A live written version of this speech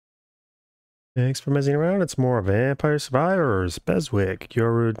Thanks for messing around. It's more Vampire Survivors BESWEC.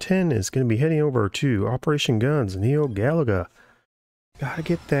 Gyoruntin is going to be heading over to Operation Guns, Neo-Galuga. Gotta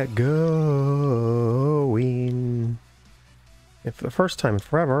get that going. And for the first time in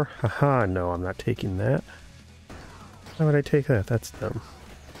forever. Haha, no, I'm not taking that. Why would I take that? That's dumb.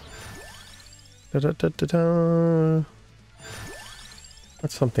 Da-da-da-da-da.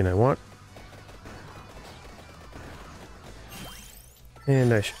 That's something I want.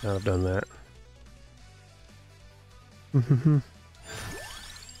 And I should not have done that.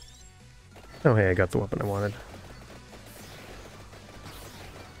 Oh hey, I got the weapon I wanted.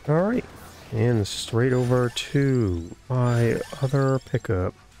 Alright, and straight over to my other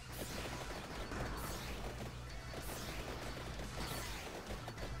pickup.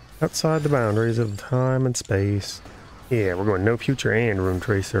 Outside the boundaries of time and space. Yeah, we're going no future and room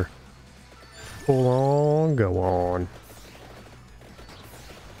tracer. Full on, go on.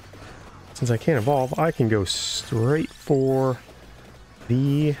 Since I can't evolve, I can go straight for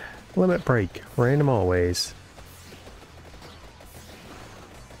the limit break. Random always.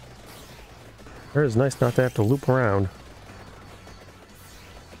 It is nice not to have to loop around.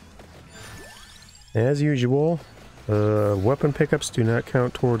 As usual, weapon pickups do not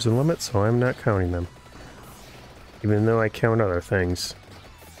count towards the limit, so I'm not counting them. Even though I count other things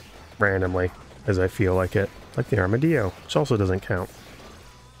randomly, as I feel like it. Like the armadillo, which also doesn't count.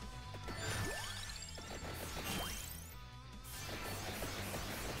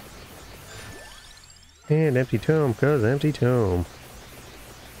 And empty tome, cause empty tome.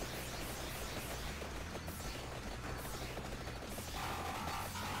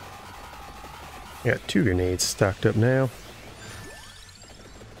 Got 2 grenades stocked up now.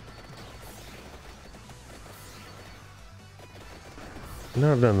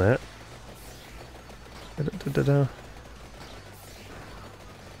 Now I've done that. Da-da-da-da-da.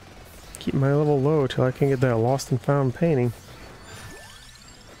 Keep my level low till I can get that lost and found painting.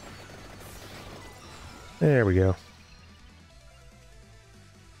 There we go.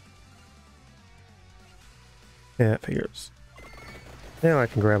 Yeah, it figures. Now I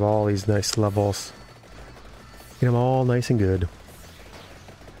can grab all these nice levels. Get them all nice and good.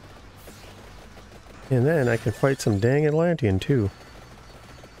 And then I can fight some dang Atlantean too.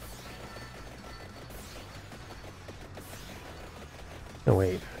 Oh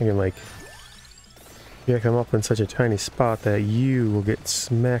wait, I can like... Yeah, come up in such a tiny spot that you will get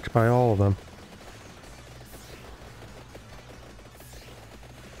smacked by all of them.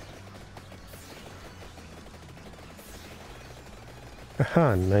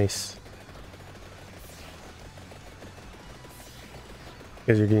 Aha, nice.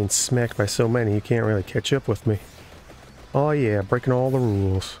 Because you're getting smacked by so many, you can't really catch up with me. Oh yeah, breaking all the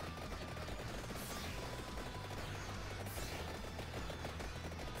rules.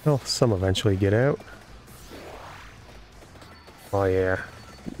 Well, some eventually get out. Oh yeah,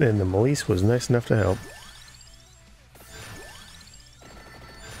 and the Melise was nice enough to help.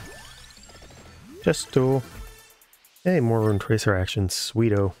 Just do. Hey, more rune tracer action,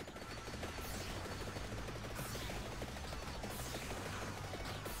 sweeto.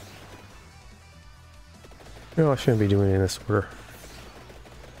 No, I shouldn't be doing it in this order.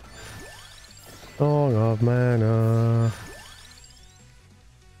 Song of Mana.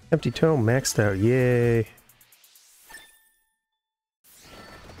 Empty tome maxed out, yay!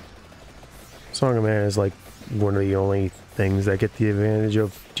 Song of Mana is like one of the only things that get the advantage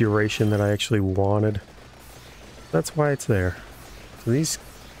of duration that I actually wanted. That's why it's there. So these...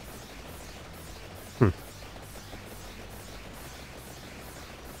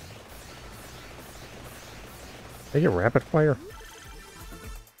 I get rapid fire?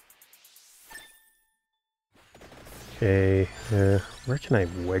 Okay, where can I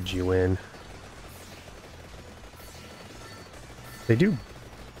wedge you in? They do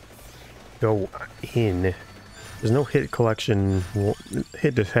go in. There's no hit collection.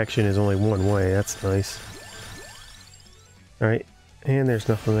 Hit detection is only one way. That's nice. Alright, and there's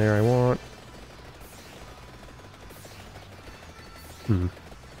nothing there I want.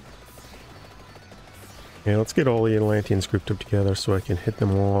 Yeah, let's get all the Atlanteans grouped up together so I can hit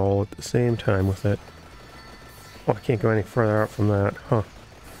them all at the same time with it. Oh, I can't go any further out from that, huh?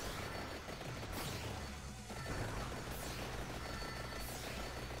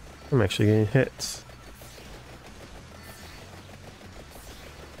 I'm actually getting hits.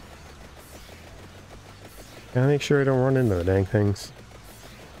 Gotta make sure I don't run into the dang things.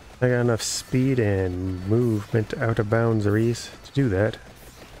 I got enough speed and movement out of boundaries to do that.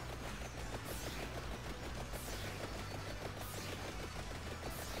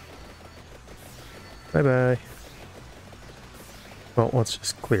 Bye-bye. Well, let's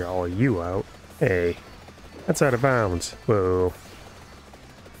just clear all of you out. Hey, that's out of bounds. Whoa.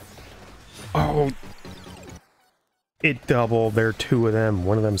 Oh, it doubled. There are two of them.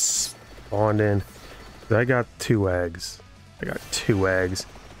 One of them spawned in. I got 2 eggs. I got 2 eggs.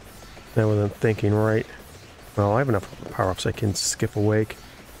 That wasn't thinking right. Well, I have enough power-ups I can skip a wake.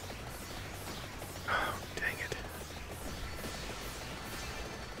 Oh, dang it.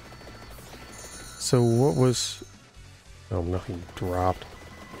 So what was... Oh, nothing dropped.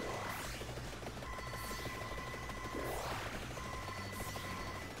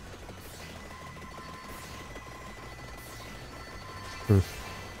 Is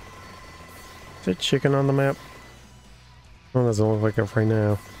there chicken on the map? Oh, doesn't look like it right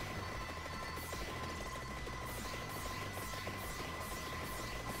now.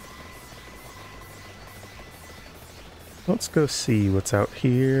 Let's go see what's out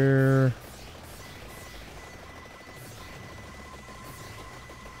here.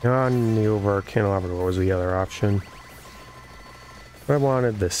 On the over cantilever was the other option. But I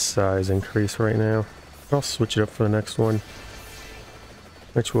wanted this size increase right now. I'll switch it up for the next one.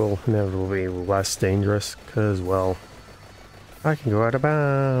 Which will inevitably be less dangerous, because, well, I can go out of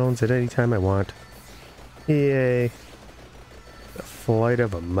bounds at any time I want. Yay. The flight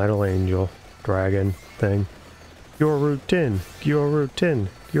of a metal angel dragon thing. Gyoruntin, Gyoruntin,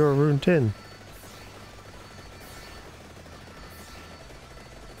 Gyoruntin.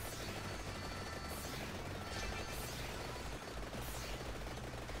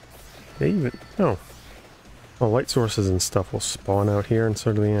 They even... Oh. Well, light sources and stuff will spawn out here, and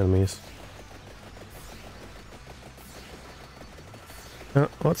so do the enemies.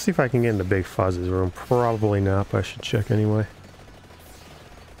 Let's see if I can get into Big Fuzz's room. Probably not, but I should check anyway.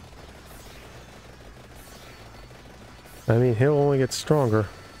 I mean, he'll only get stronger.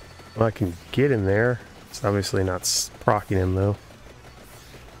 Well, I can get in there. It's obviously not proccing him, though.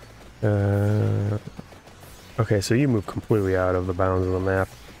 Okay, so you move completely out of the bounds of the map.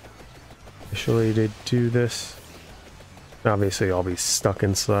 Initially to do this. Obviously, I'll be stuck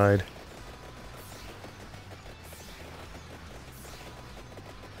inside.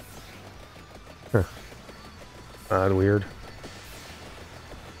 Huh. Odd, weird.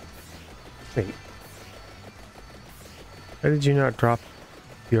 Wait. Why did you not drop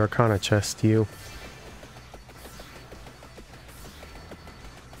the Arcana chest to you?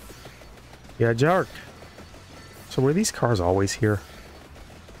 Yeah, jerk. So were these cars always here?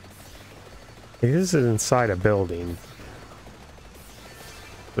 This is inside a building.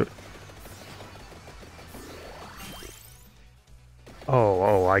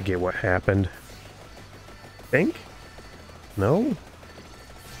 Oh, I get what happened. Think? No?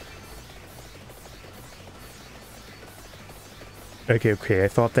 Okay, I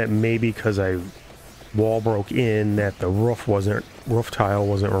thought that maybe because I wall broke in that the roof tile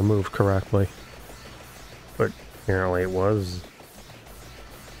wasn't removed correctly. But apparently it was.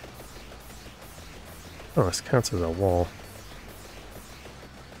 Oh, this counts as a wall.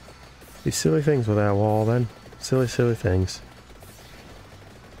 These silly things with that wall, then. Silly, silly things.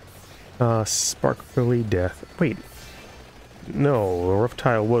 Sparkly death. Wait. No, the roof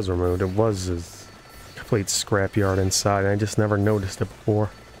tile was removed. It was a complete scrapyard inside. I just never noticed it before.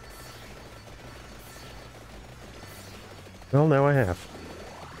 Well, now I have.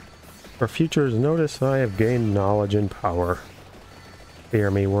 For future's notice, I have gained knowledge and power.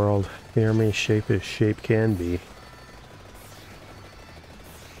 Fear me, world. Fear me, shape as shape can be.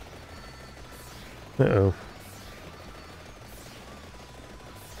 Uh-oh.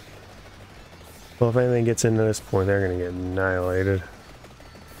 Well, if anything gets into this point, they're gonna get annihilated.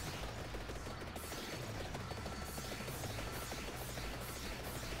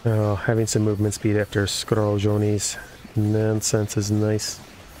 Oh, having some movement speed after Scrojoni's nonsense is nice.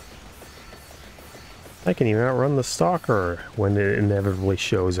 I can even outrun the stalker when it inevitably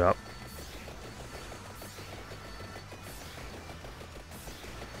shows up.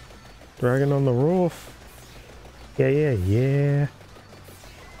 Dragon on the roof. Yeah.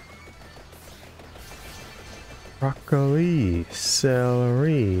 Broccoli,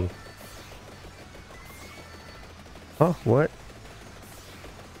 celery. Oh, what?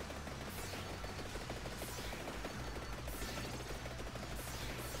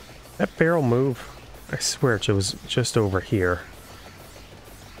 That barrel move, I swear it was just over here.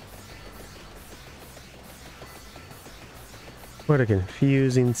 What a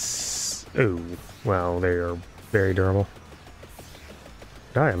confusing oh, wow, they are very durable.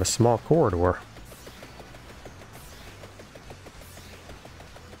 I have a small corridor.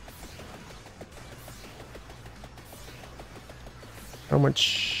 How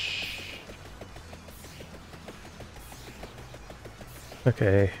much?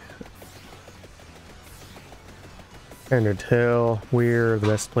 Trying to tell where the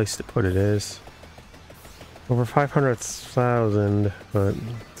best place to put it is. Over 500,000, but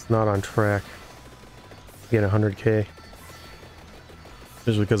it's not on track to get 100k.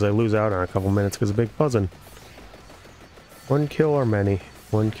 Just because I lose out on a couple minutes because of big buzzing. One kill or many.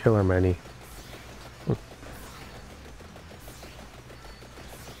 One kill or many.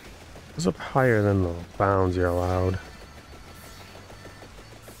 It's up higher than the bounds you're allowed.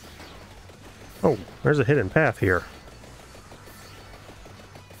 Oh, there's a hidden path here.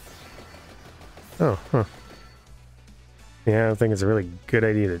 Oh, huh. Yeah, I don't think it's a really good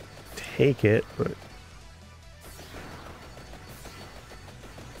idea to take it, but...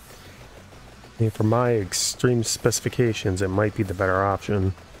 I mean, for my extreme specifications, it might be the better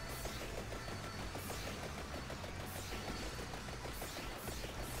option.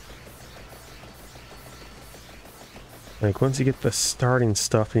 Like, once you get the starting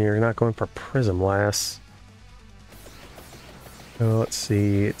stuff and you're not going for prism lasts. Oh, let's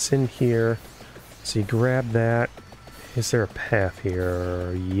see, it's in here. So you grab that. Is there a path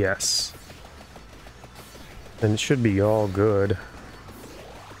here? Yes. Then it should be all good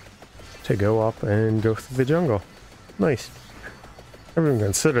to go up and go through the jungle. Nice. I never even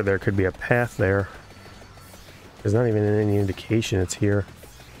considered there could be a path there. There's not even any indication it's here.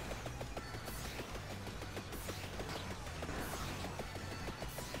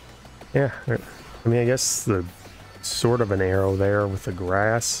 Yeah, I mean, I guess the sort of an arrow there with the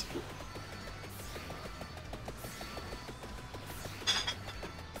grass.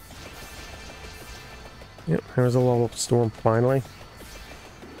 Yep, there's a little storm finally.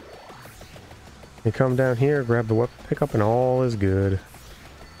 You come down here, grab the weapon pickup, and all is good.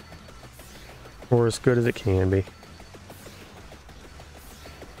 Or as good as it can be.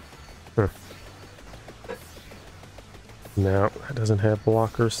 Huh. No, that doesn't have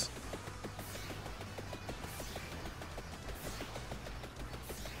blockers.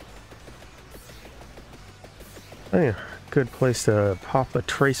 Oh yeah, good place to pop the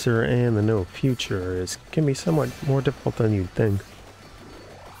tracer and the no future is can be somewhat more difficult than you'd think.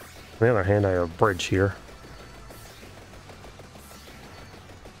 On the other hand, I have a bridge here.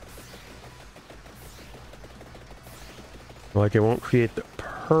 Like, it won't create the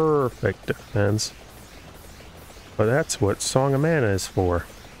perfect defense, but that's what Song of Mana is for.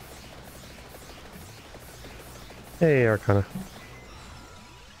 Hey, Arcana.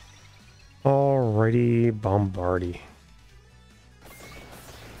 Alrighty, Bombardy.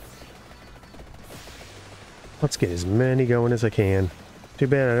 Let's get as many going as I can. Too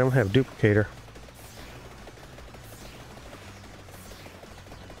bad I don't have duplicator.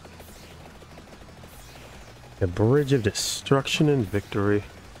 The Bridge of Destruction and Victory.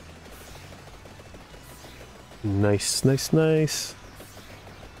 Nice, nice, nice.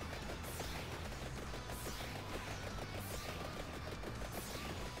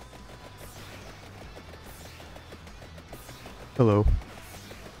 Hello.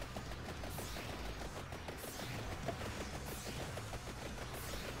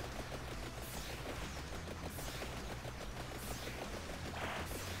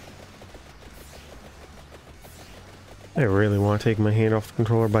 I really want to take my hand off the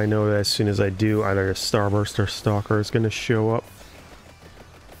controller, but I know that as soon as I do, either a Starburst or Stalker is going to show up.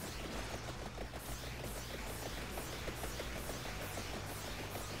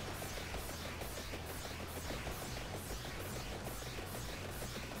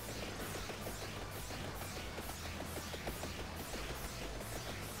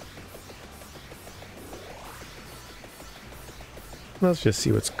 Let's just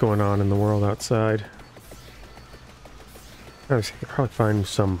see what's going on in the world outside. I could probably find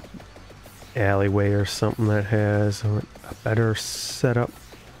some alleyway or something that has a better setup.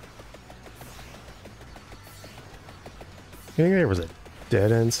 I think there was a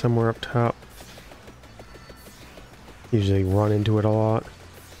dead end somewhere up top. Usually run into it a lot.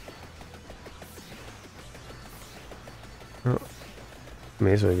 Oh. I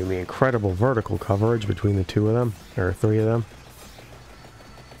mean, it's going to give me incredible vertical coverage between the two of them, or three of them.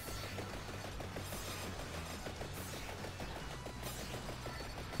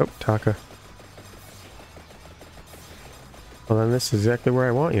 Oh, Taka. Well, then this is exactly where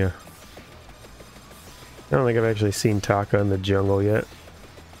I want you. I don't think I've actually seen Taka in the jungle yet.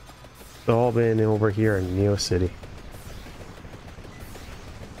 It's all been over here in Neo City.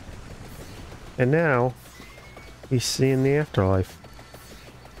 And now, he's seeing the afterlife.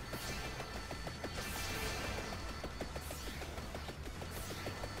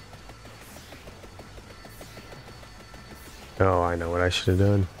 Oh, I know what I should have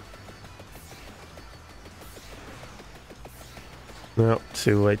done. Well,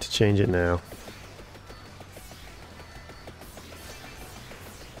 too late to change it now.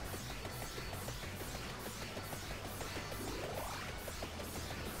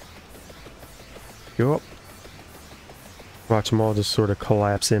 Yup. Watch them all just sort of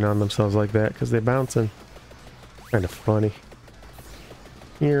collapse in on themselves like that because they're bouncing. Kind of funny.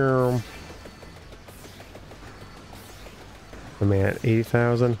 Here. I'm at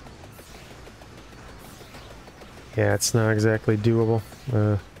 80,000. Yeah, it's not exactly doable.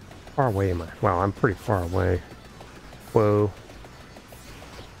 Far away am I? Wow, I'm pretty far away. Whoa.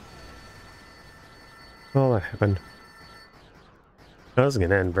 Well, that happened. That was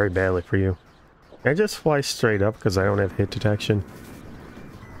gonna end very badly for you. Can I just fly straight up because I don't have hit detection?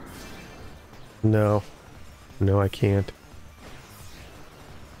 No. No, I can't.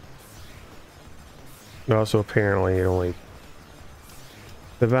 Also, apparently, it only...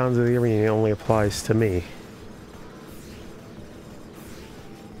 the bounds of the arena only applies to me.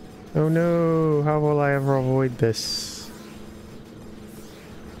 Oh no, how will I ever avoid this?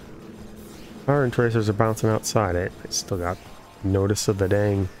 Iron tracers are bouncing outside it. I still got notice of the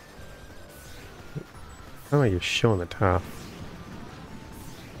dang. Oh, you're showing the top.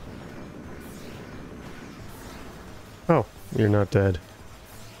 Oh, you're not dead.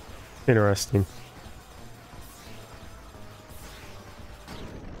 Interesting.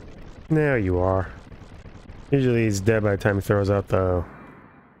 Now you are. Usually he's dead by the time he throws out the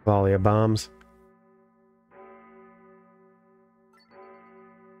volley of bombs.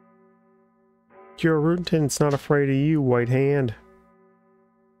 Gyoruntin's not afraid of you, White Hand.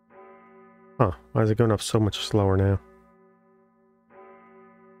 Huh, why is it going up so much slower now?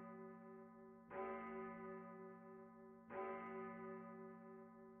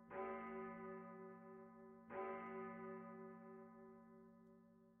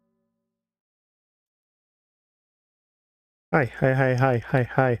 Hi, hi, hi, hi, hi,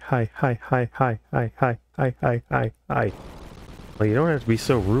 hi, hi, hi, hi, hi, hi, hi, hi, hi, hi, hi. Well, you don't have to be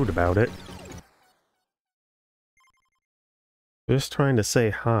so rude about it. Just trying to say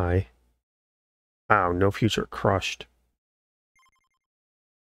hi. Wow, no future crushed.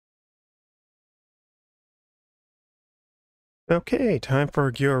 Okay, time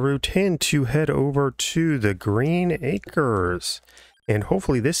for Gyoruntin to head over to the Green Acres. And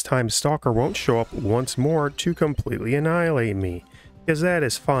hopefully this time Stalker won't show up once more to completely annihilate me. Because that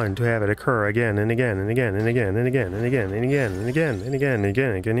is fun to have it occur again and again and again and again and again and again and again and again and again and again and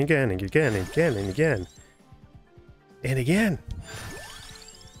again and again and again and again and again. And again.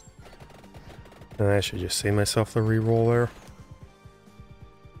 I should just save myself the reroll there.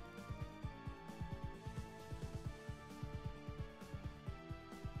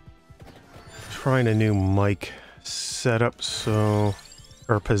 Trying a new mic setup, so,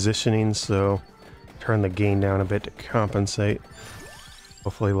 or positioning, so turn the gain down a bit to compensate.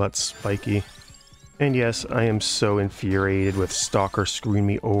 Hopefully less spiky. And yes, I am so infuriated with Stalker screwing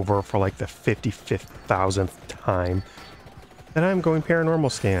me over for like the 55,000th time that I'm going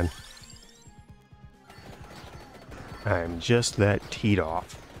paranormal scan. I'm just that teed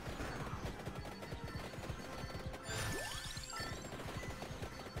off.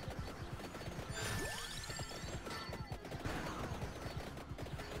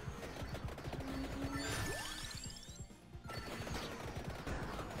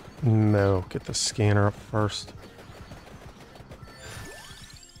 No, get the scanner up first.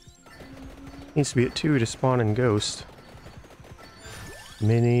 Needs to be at 2 to spawn in Ghost.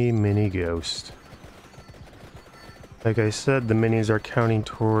 Mini Ghost. Like I said, the minis are counting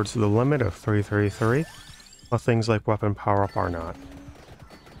towards the limit of 333, while things like weapon power-up are not.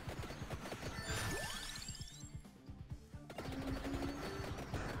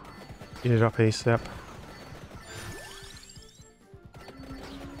 Get it up ASAP.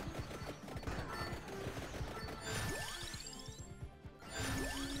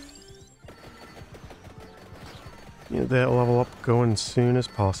 Get that level up going as soon as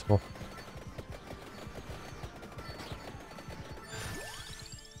possible.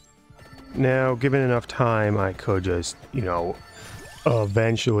 Now, given enough time, I could just, you know,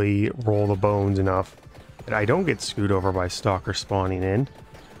 eventually roll the bones enough that I don't get screwed over by Stalker spawning in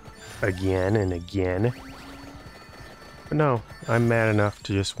again and again. But no, I'm mad enough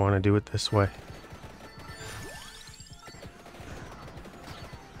to just want to do it this way.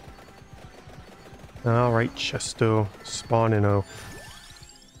 Alright, Chesto, spawn in O.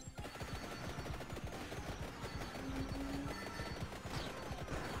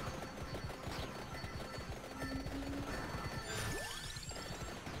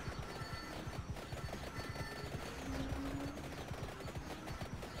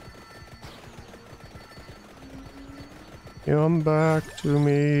 Come back to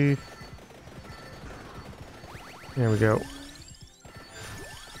me. There we go.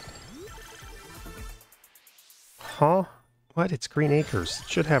 Huh? What? It's Green Acres. It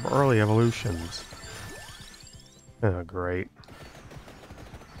should have early evolutions. Oh, great.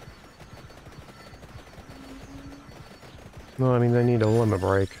 No, I mean, they need a limit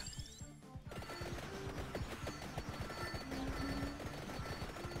break.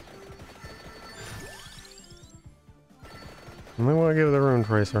 And they want to give the Rune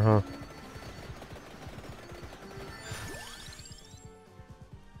Tracer, huh?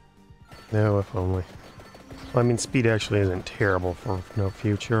 No, if only. Well, I mean, speed actually isn't terrible for no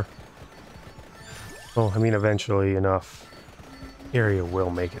future. Well, I mean, eventually enough area will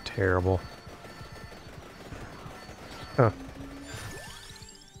make it terrible. Huh.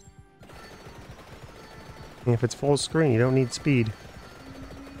 And if it's full screen, you don't need speed.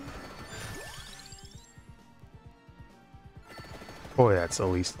 Boy, that's the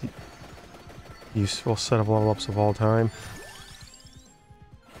least useful set of level ups of all time.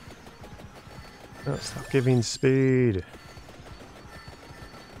 Oh, stop giving speed.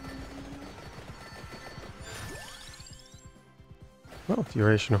 Oh,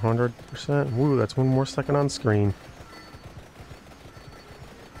 duration 100%. Woo, that's one more second on screen.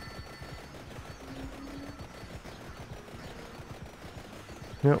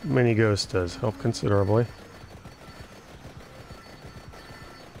 Yep, Mini Ghost does help considerably.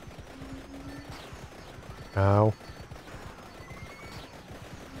 Ow.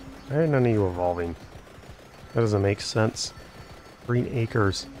 Why are none of you evolving? That doesn't make sense. Green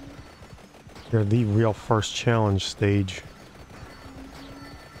Acres. They're the real first challenge stage.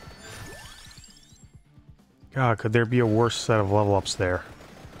 God, could there be a worse set of level ups there?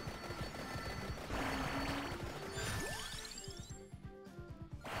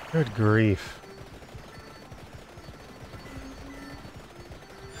 Good grief.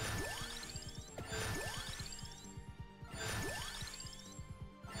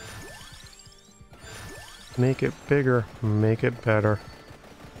 Make it bigger, make it better.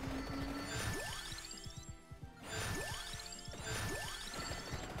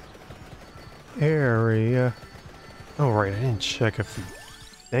 Area. Oh right, I didn't check if...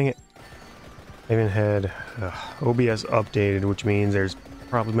 Dang it. I even had OBS updated, which means there's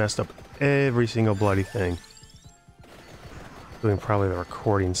probably messed up every single bloody thing. Including probably the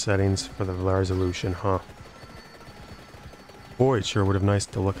recording settings for the resolution, huh? Boy, it sure would have been nice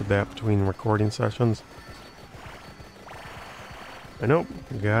to look at that between recording sessions. I know,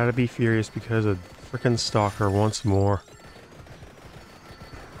 gotta be furious because of frickin' Stalker once more.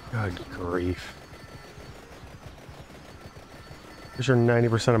 Good grief. I'm sure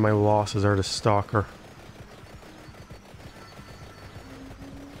 90% of my losses are to Stalker.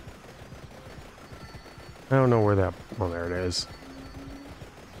 I don't know where that... Well, there it is.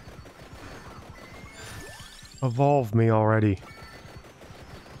 Evolve me already.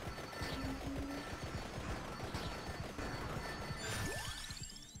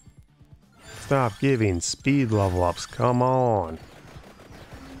 Stop giving speed level ups, come on.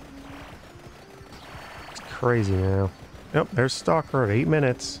 It's crazy now. Yep, there's Stalker at 8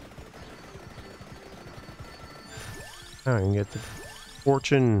 minutes. I can get the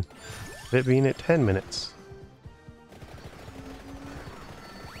fortune of it being at 10 minutes.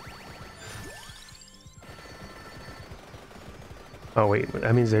 Oh wait,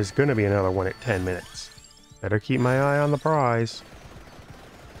 that means there's gonna be another one at 10 minutes. Better keep my eye on the prize.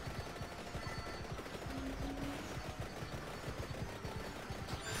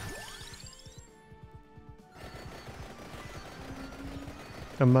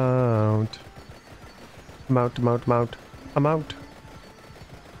 Amount. Amount.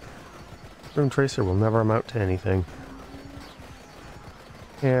 Rune Tracer will never amount to anything.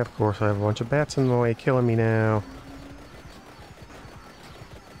 Yeah, of course, I have a bunch of bats in the way killing me now.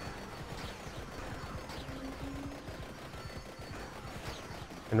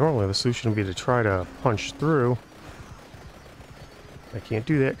 And normally the solution would be to try to punch through. I can't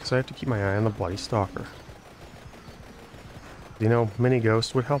do that because I have to keep my eye on the bloody Stalker. You know, Mini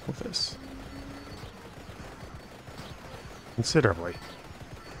Ghost would help with this. Considerably.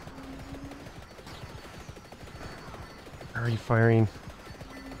 Where are you firing?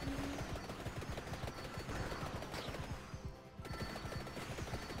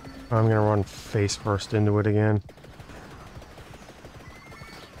 I'm gonna run face first into it again.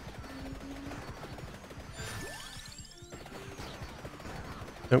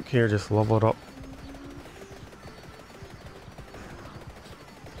 Don't care, just level it up.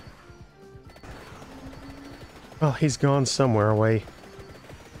 Well, he's gone somewhere away.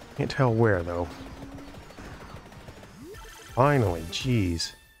 Can't tell where, though. Finally,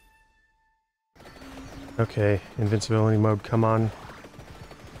 jeez. Okay, invincibility mode, come on.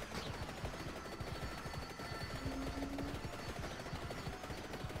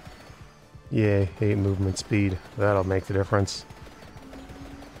 Yay, 8 movement speed. That'll make the difference.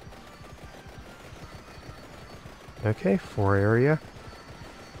 Okay, 4 area.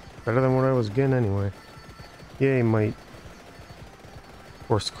 Better than what I was getting anyway. Yay, might. Of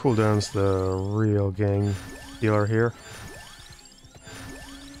course, cooldown's the real gang dealer here.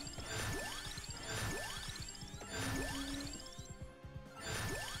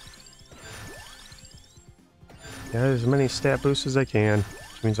 Get as many stat boosts as I can,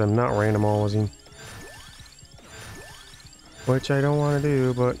 which means I'm not randomizing. Which I don't want to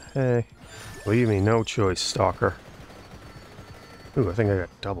do, but hey. Leave me no choice, Stalker. Ooh, I think I got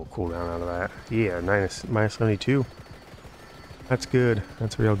double cooldown out of that. Yeah, minus 72. That's good.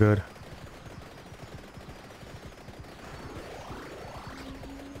 That's real good.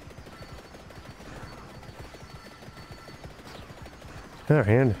 On the other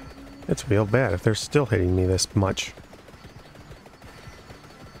hand, it's real bad if they're still hitting me this much.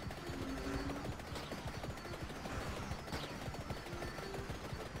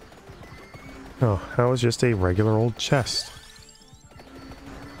 Oh, that was just a regular old chest.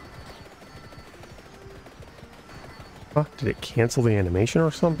 Huh? Did it cancel the animation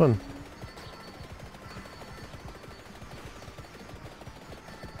or something?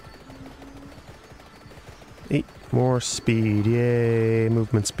 Eight more speed. Yay,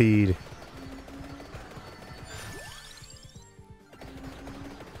 movement speed.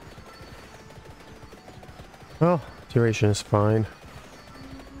 Well, duration is fine.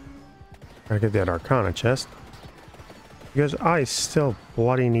 Gotta get that arcana chest. Because I still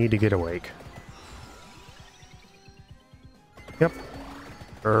bloody need to get awake. Yep.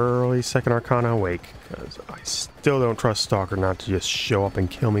 Early second arcana awake. Because I still don't trust Stalker not to just show up and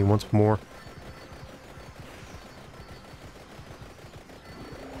kill me once more.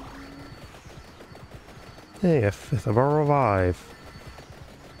 Hey, a fifth of our revive.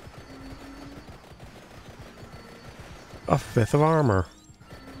 A fifth of armor.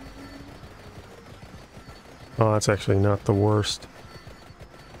 Oh, that's actually not the worst.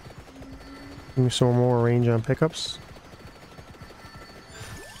 Give me some more range on pickups.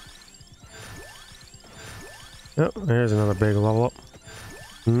 Oh, there's another big level up.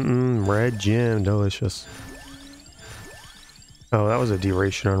 Red gem, delicious. Oh, that was a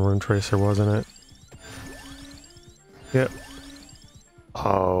duration on Rune Tracer, wasn't it? Yep.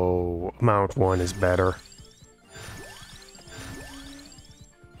 Oh, Mount 1 is better.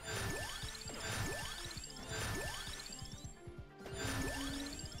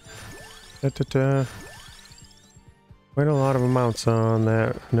 Da-da-da. Quite a lot of amounts on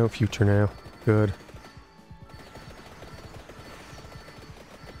that. No future now. Good.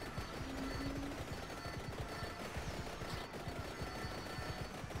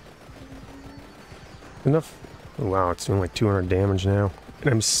 Enough. Oh, wow, it's doing like 200 damage now. And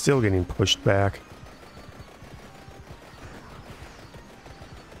I'm still getting pushed back.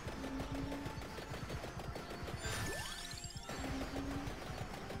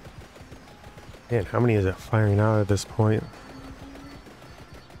 Man, how many is it firing out at this point?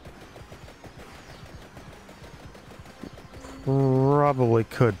 Probably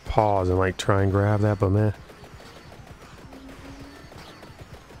could pause and like try and grab that, but meh.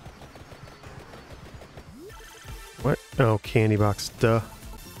 What? Oh, candy box, duh.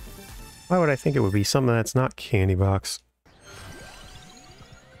 Why would I think it would be something that's not candy box?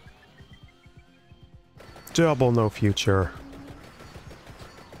 Double no future.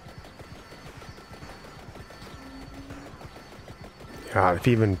 God, if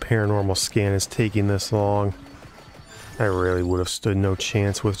even Paranormal Scan is taking this long, I really would have stood no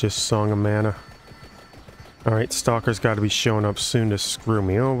chance with just Song of Mana. Alright, Stalker's got to be showing up soon to screw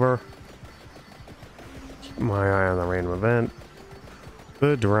me over. Keep my eye on the random event.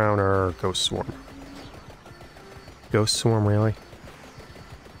 The Drowner, Ghost Swarm. Ghost Swarm, really?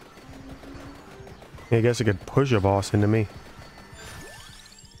 Yeah, I guess I could push a boss into me.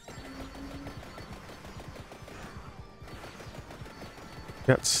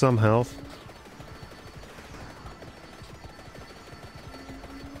 Got some health.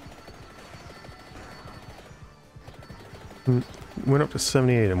 Went up to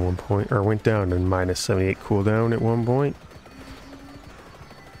 78 at one point, or went down to minus 78 cooldown at one point.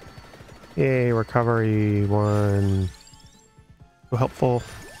 Yay, recovery 1. So helpful.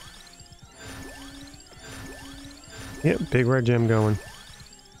 Yep, big red gem going.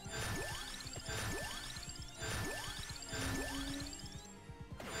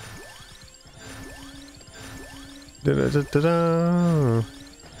 Da-da-da-da-da.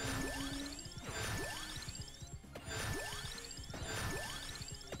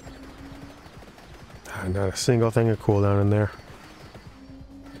 Not a single thing of cooldown in there.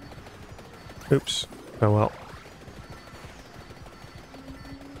 Oops. Oh well.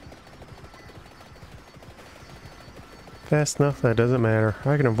 Fast enough, that doesn't matter.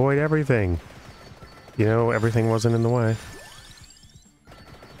 I can avoid everything. You know, everything wasn't in the way.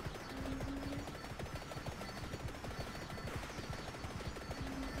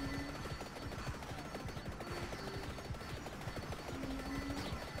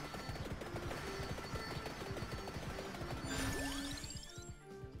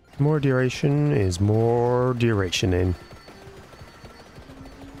 More duration is more duration in.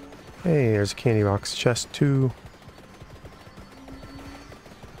 Hey, there's a candy box chest too.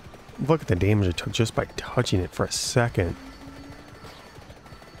 Look at the damage I took just by touching it for a second.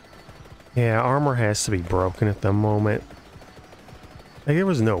 Yeah, armor has to be broken at the moment. Like, there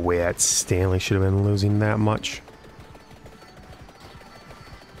was no way that Stanley should have been losing that much.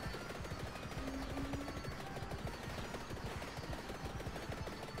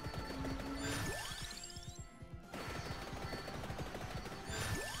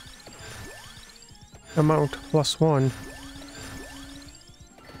 Amount +1.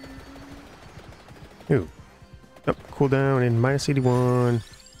 Ooh. Up, cooldown in -81.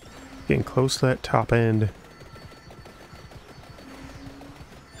 Getting close to that top end.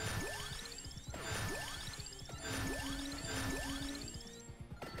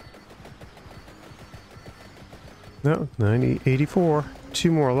 No, 84.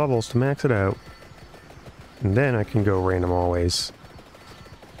 2 more levels to max it out. And then I can go random always.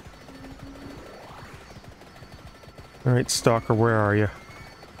 Alright, Stalker, where are you?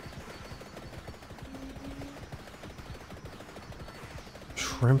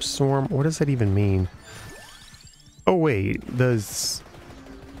 Shrimp Storm? What does that even mean? Oh wait, I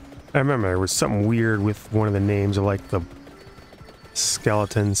remember there was something weird with one of the names of like the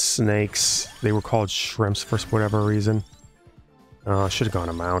skeleton snakes. They were called shrimps for whatever reason. Oh, I should have gone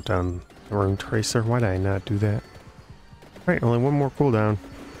a mount on the Rune Tracer. Why did I not do that? Alright, only one more cooldown.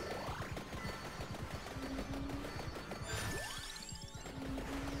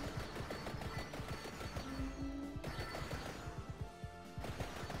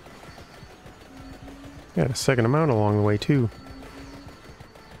 Got a second amount along the way too.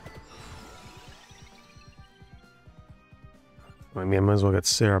 I mean, I might as well get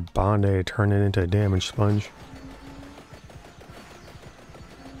Sarah Bondi to turn it into a damage sponge.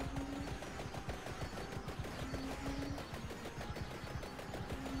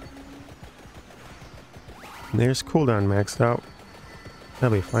 And there's cooldown maxed out. I'll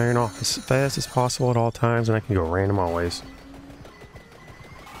be firing off as fast as possible at all times, and I can go random always.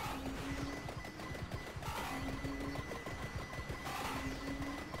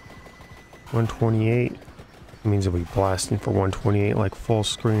 $128 means it'll be blasting for 128 like full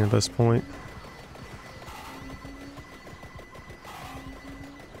screen at this point.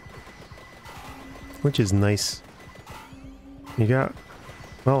 Which is nice. You got,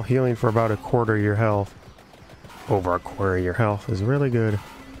 well, healing for about a quarter of your health. Over a quarter of your health is really good,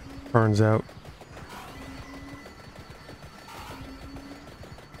 turns out.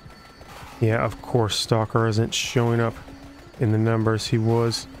 Yeah, of course Stalker isn't showing up in the numbers he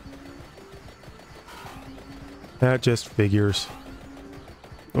was. That just figures.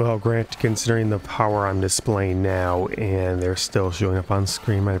 Well, granted, considering the power I'm displaying now and they're still showing up on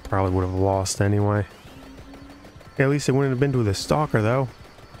screen, I probably would have lost anyway. At least it wouldn't have been to the Stalker, though.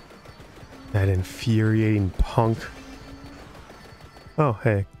 That infuriating punk. Oh,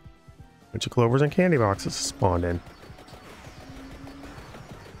 hey. Bunch of clovers and candy boxes spawned in.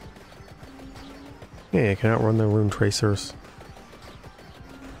 Yeah, you can outrun the Rune Tracers.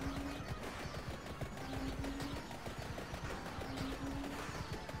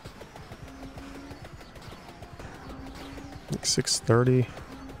 Like 6:30.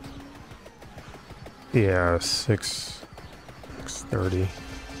 Yeah, 6:30.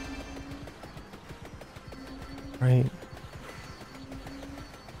 Right?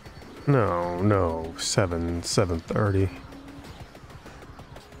 No, 7:30.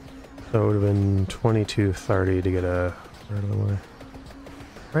 So it would have been 22:30 to get a third of the way.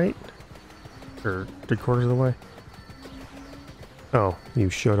 Right? Or 3/4 of the way? Oh,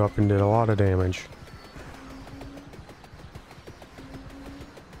 you showed up and did a lot of damage.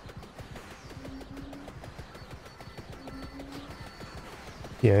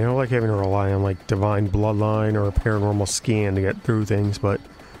 Yeah, I don't like having to rely on like Divine Bloodline or a Paranormal Scan to get through things, but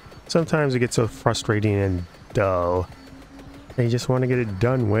sometimes it gets so frustrating and dull. And you just want to get it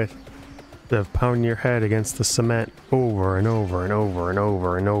done with. Instead of pounding your head against the cement over and over and over and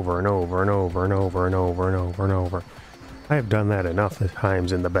over and over and over and over and over and over and over and over. I have done that enough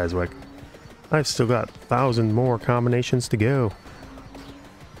times in the BESWEC. I've still got 1,000 more combinations to go.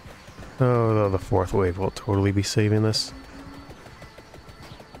 Oh, the fourth wave will totally be saving this.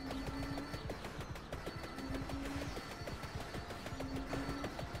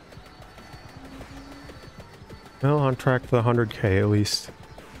 Well, on track for the 100k at least.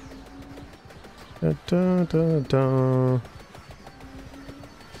 Da, da, da, da.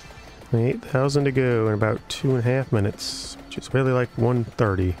 8,000 to go in about 2.5 minutes, which is really like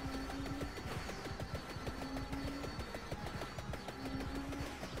 1:30.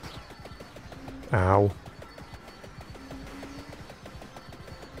 Ow.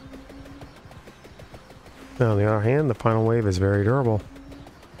 On the other hand, the final wave is very durable.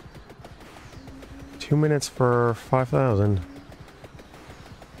 2 minutes for 5,000.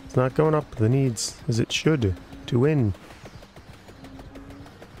 It's not going up the needs as it should to win.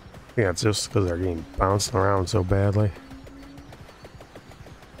 Yeah, it's just because they're getting bounced around so badly.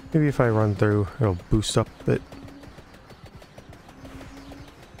 Maybe if I run through, it'll boost up a bit.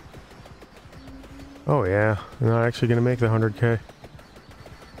 Oh yeah, I'm not actually going to make the 100k.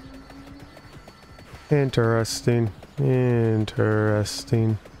 Interesting.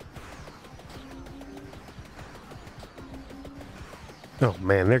 Interesting. Oh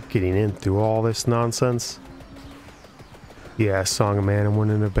man, they're getting in through all this nonsense. Yeah, Song of Mana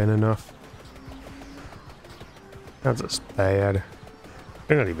wouldn't have been enough. That's just bad.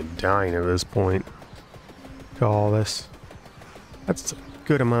 They're not even dying at this point. To all this. That's a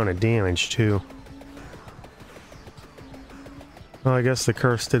good amount of damage too. Well, I guess the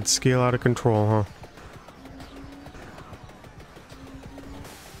curse did scale out of control, huh?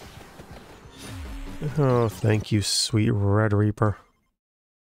 Oh, thank you, sweet Red Reaper.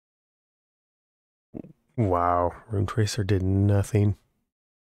 Wow, Rune Tracer did nothing.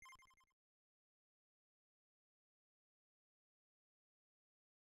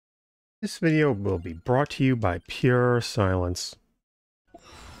 This video will be brought to you by Pure Silence.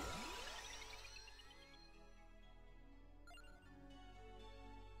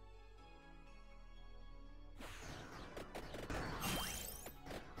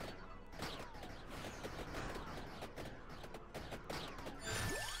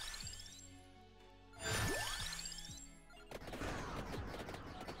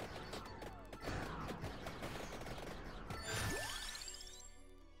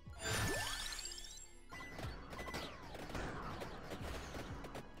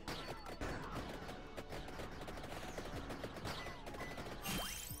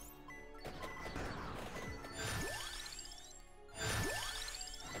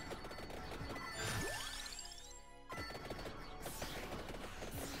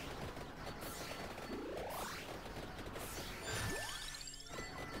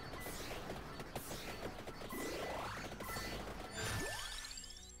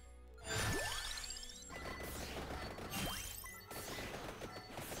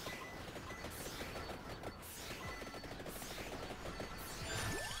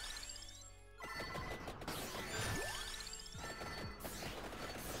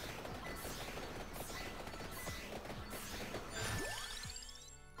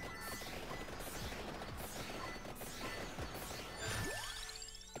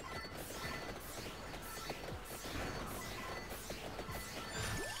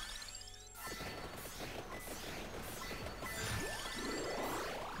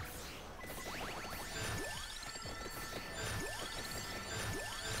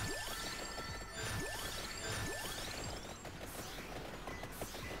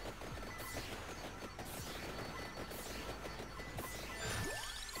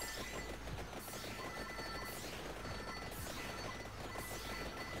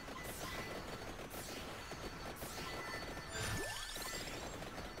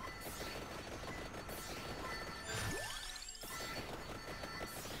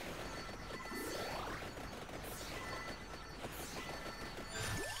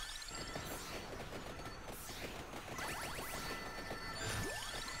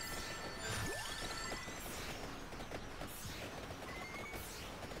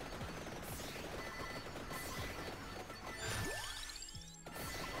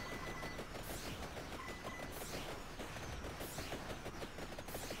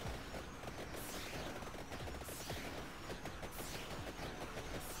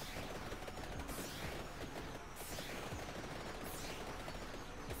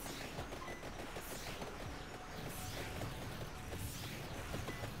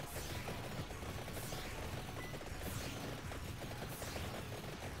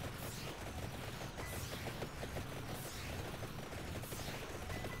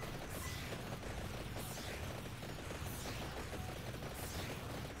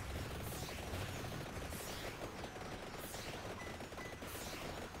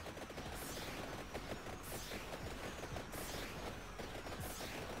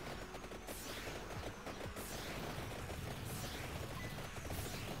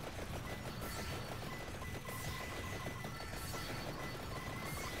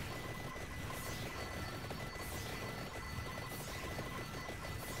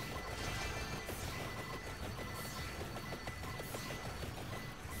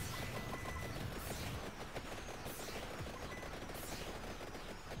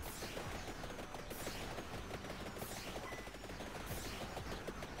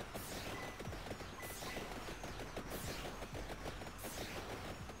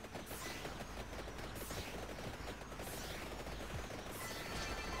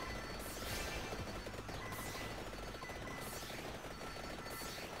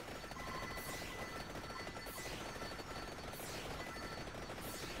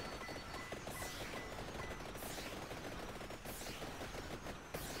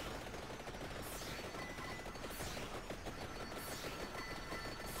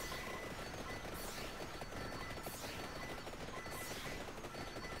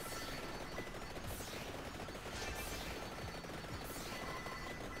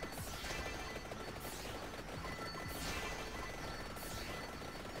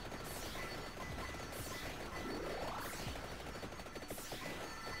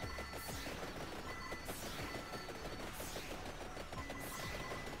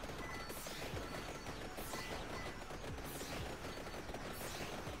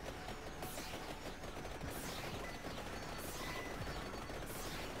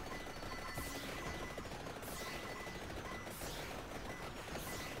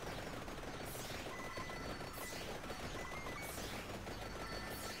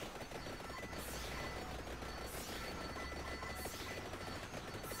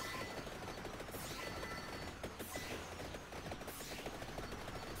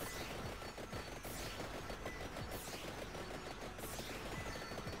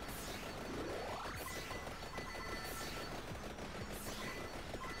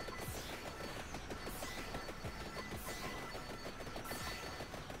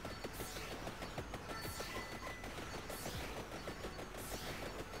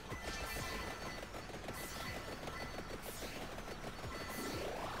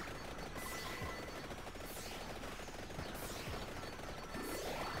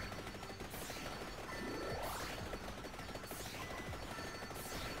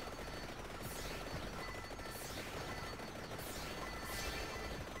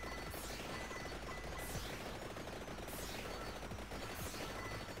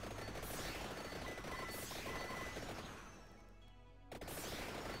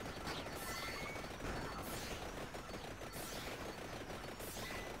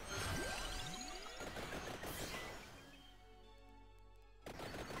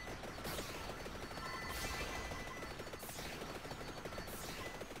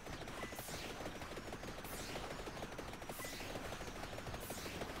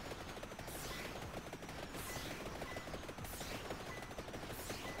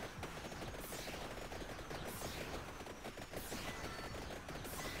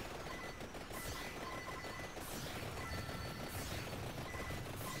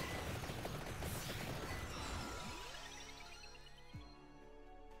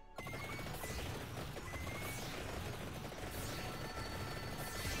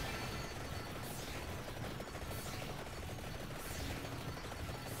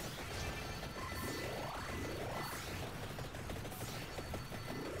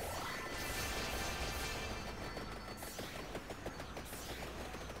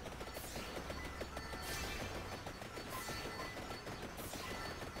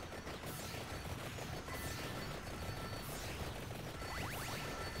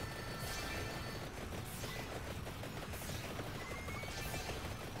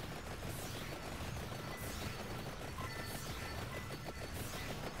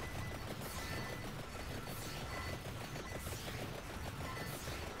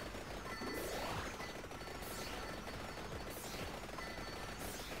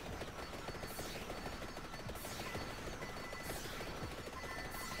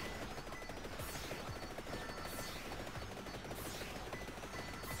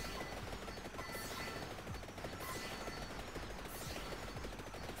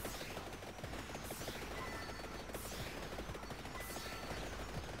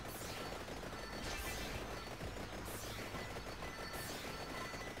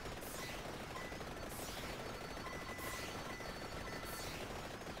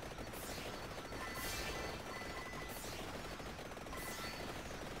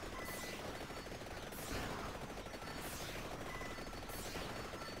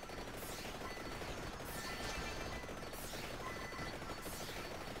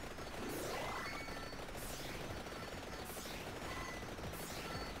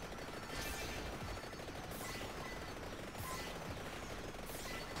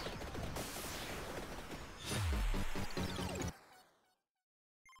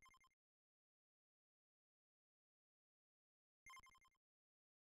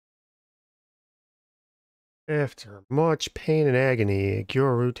 After much pain and agony,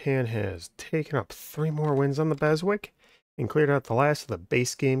 Gyoruntin has taken up 3 more wins on the BESWEC and cleared out the last of the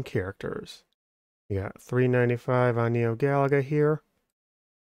base game characters. We got 395 on Neo-Galuga here.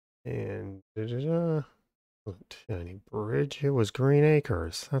 And tiny bridge. It was Green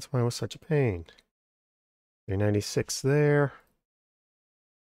Acres. That's why it was such a pain. 396 there.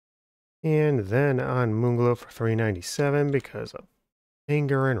 And then on Moonglow for 397 because of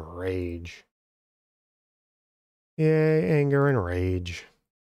anger and rage. Yay, anger and rage.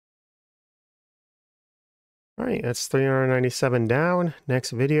 Alright, that's 397 down.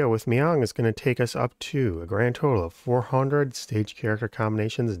 Next video with Mezzying is going to take us up to a grand total of 400 stage character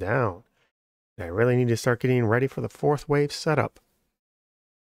combinations down. I really need to start getting ready for the 4th wave setup.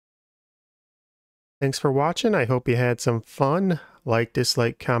 Thanks for watching. I hope you had some fun. Like,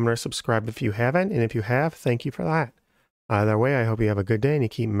 dislike, comment, or subscribe if you haven't. And if you have, thank you for that. Either way, I hope you have a good day and you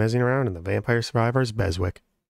keep mezzing around in the Vampire Survivors BESWEC.